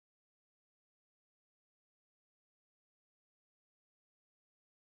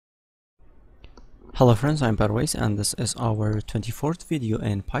Hello friends, I'm Parvez and this is our 24th video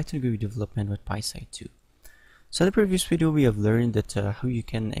in Python GUI development with Pyside2. So in the previous video we have learned that how you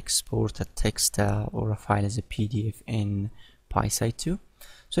can export a text or a file as a PDF in Pyside2.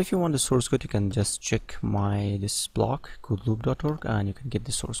 So if you want the source code, you can just check this blog codeloop.org and you can get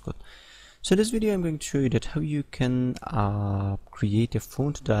the source code. So in this video I'm going to show you that how you can create a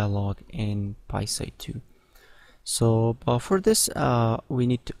font dialog in Pyside2. So for this we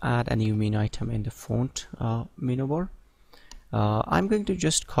need to add a new menu item in the font menu bar. I'm going to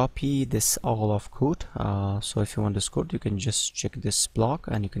just copy this all of code. So if you want this code, you can just check this block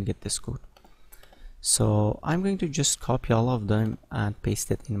and you can get this code. So I'm going to just copy all of them and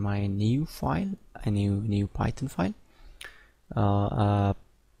paste it in my new file, a new Python file.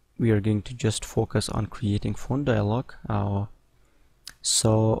 We are going to just focus on creating font dialog.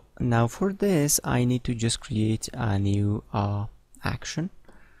 So now for this I need to just create a new action,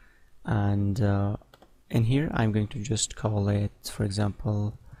 and in here I'm going to just call it, for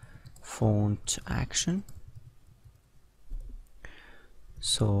example, font action.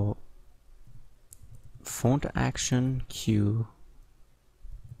 So font action Q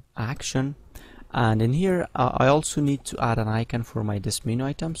action, and in here I also need to add an icon for this menu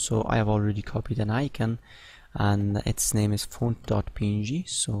item. So I have already copied an icon and its name is font.png.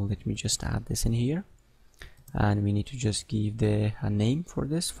 so let me just add this in here, and we need to just give a name for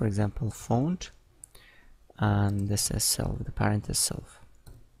this, for example font, and this is self, the parent is self.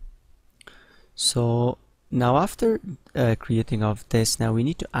 So now after creating of this, now we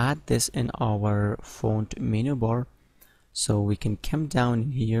need to add this in our font menu bar. So we can come down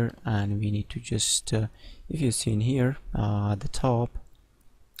in here and we need to just if you see in here at the top,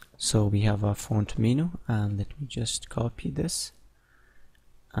 so we have a font menu, and let me just copy this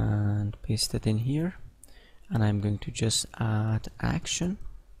and paste it in here, and I'm going to just add action,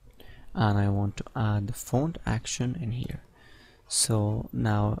 and I want to add the font action in here. So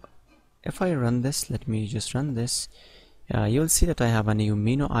now if I run this, let me just run this, you'll see that I have a new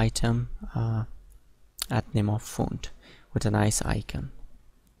menu item at name of font with a nice icon.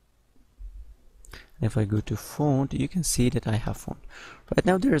 If I go to font, you can see that I have font. Right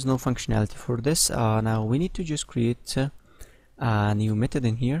now there is no functionality for this. Now we need to just create a new method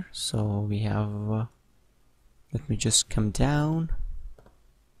in here. So we have let me just come down.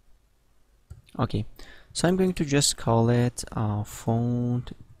 Okay, so I'm going to just call it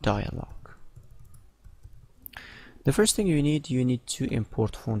font dialog. The first thing you need to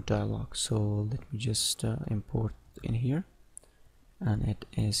import font dialog. So let me just import in here, and it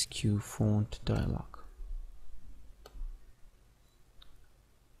is QFontDialog.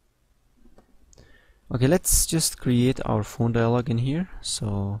 Okay, let's just create our font dialog in here.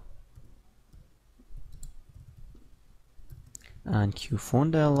 So and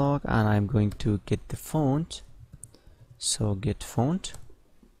QFontDialog, and I'm going to get the font. So get font,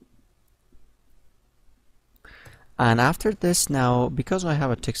 and after this, now because I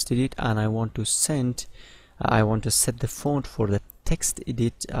have a text edit and I want to set the font for the text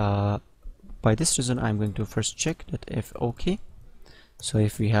edit. By this reason I'm going to first check that if okay. So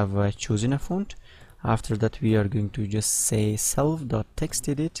if we have chosen a font, after that we are going to just say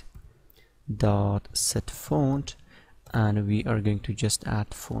self.textedit.setFont, and we are going to just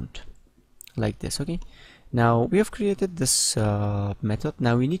add font like this. Okay, now we have created this method.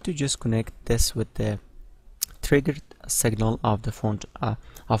 Now we need to just connect this with the triggered signal of the font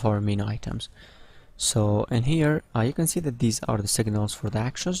of our menu items. So in here you can see that these are the signals for the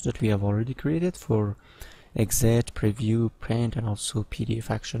actions that we have already created for exit, preview, print, and also PDF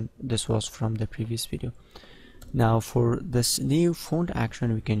action. This was from the previous video. Now for this new font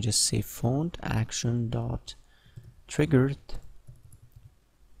action, we can just say font action dot triggered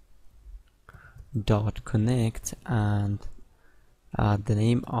dot connect, and the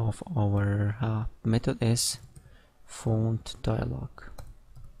name of our method is font dialog.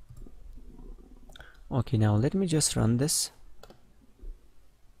 Okay, now let me just run this.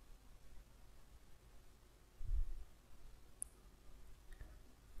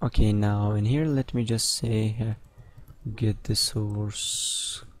 Okay, now in here let me just say get the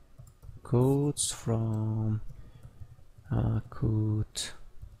source codes from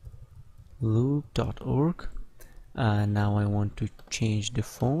codeloop.org, and now I want to change the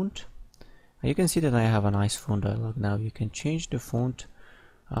font. You can see that I have a nice font dialog. Now you can change the font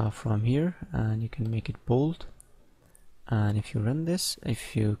from here, and you can make it bold, and if you run this,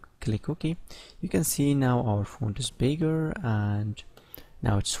 if you click OK, you can see now our font is bigger and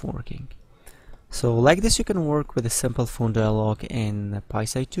now it's working. So like this you can work with a simple font dialog in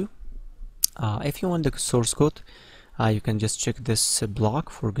Pyside2. If you want the source code, you can just check this block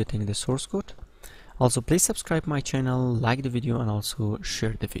for getting the source code. Also, please subscribe my channel, like the video, and also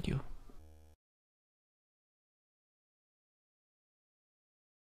share the video.